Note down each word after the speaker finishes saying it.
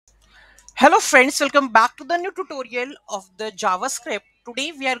Hello friends, welcome back to the new tutorial of the JavaScript.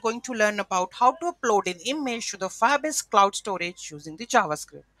 Today we are going to learn about how to upload an image to the Firebase cloud storage using the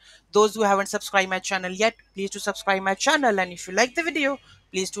JavaScript. Those who haven't subscribed my channel yet, please do subscribe my channel, and if you like the video,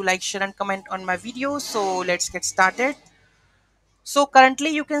 please do like, share and comment on my video. So let's get started. So currently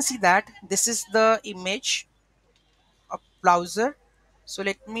you can see that this is the image of browser. So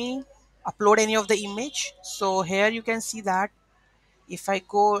let me upload any of the image. So here you can see that if I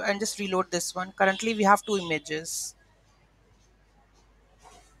go and just reload this one, currently we have two images,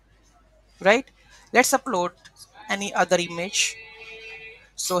 right? Let's upload any other image.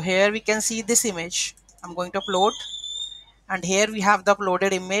 So here we can see this image. I'm going to upload, and here we have the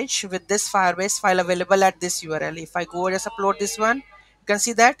uploaded image with this Firebase file available at this URL. If I go just upload this one, you can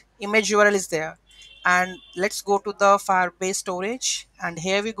see that image URL is there. And let's go to the Firebase storage, and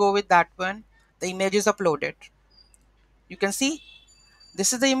here we go with that one. The image is uploaded. You can see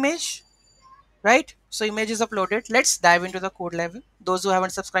this is the image, right? So image is uploaded. Let's dive into the code level. Those who haven't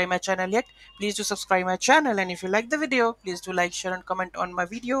subscribed my channel yet, please do subscribe my channel, and if you like the video, please do like, share and comment on my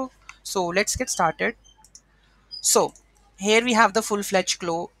video. So let's get started. So here we have the full-fledged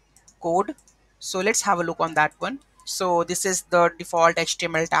code. So let's have a look on that one. So this is the default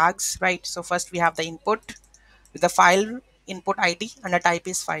HTML tags, right? So first we have the input with the file input ID, and the type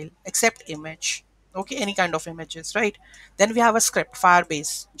is file except image. Okay, any kind of images, right? Then we have a script,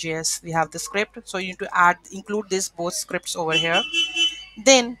 Firebase JS. We have the script, so you need to include this both scripts over here.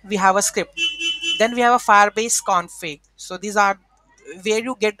 Then we have a script. Then we have a Firebase config. So these are where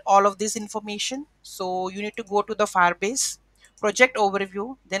you get all of this information. So you need to go to the Firebase project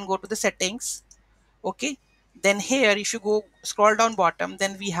overview, then go to the settings. Okay, then here if you go scroll down bottom,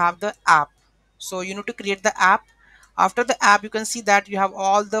 then we have the app. So you need to create the app. After the app, you can see that you have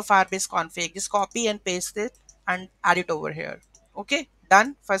all the Firebase config. Just copy and paste it and add it over here. Okay,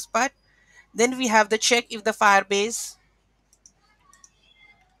 done, first part. Then we have the check if the Firebase.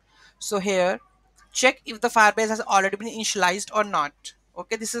 So here, check if the Firebase has already been initialized or not.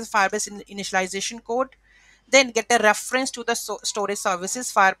 Okay, this is Firebase initialization code. Then get a reference to the storage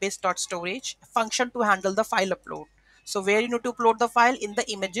services firebase.storage function to handle the file upload. So where you need to upload the file in the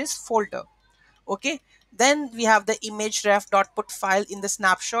images folder. Okay, then we have the image ref.put file in the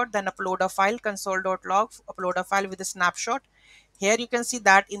snapshot, then upload a file console.log, upload a file with a snapshot. Here you can see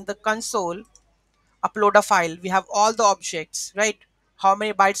that in the console upload a file, we have all the objects, right? How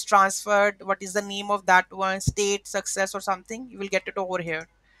many bytes transferred, what is the name of that one, state, success or something, you will get it over here.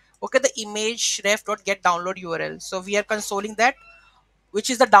 Okay, the image ref.get download URL, so we are consoling that, which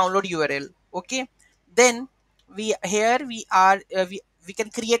is the download URL. Okay, then we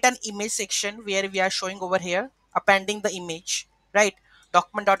can create an image section where we are showing over here appending the image, right?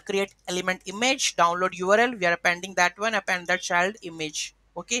 Document.create element image download URL, we are appending that one, append that child image.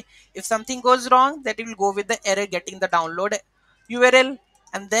 Okay, if something goes wrong, that it will go with the error getting the download URL,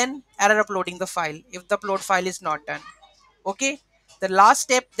 and then error uploading the file if the upload file is not done. Okay, the last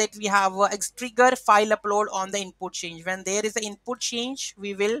step that we have trigger file upload on the input change. When there is an input change,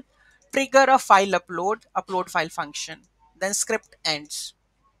 we will trigger a file upload file function, then script ends.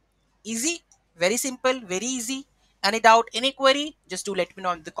 Easy, very simple, very easy. Any doubt, any query, just do let me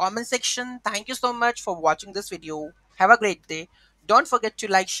know in the comment section. Thank you so much for watching this video. Have a great day. Don't forget to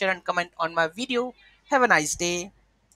like, share and comment on my video. Have a nice day.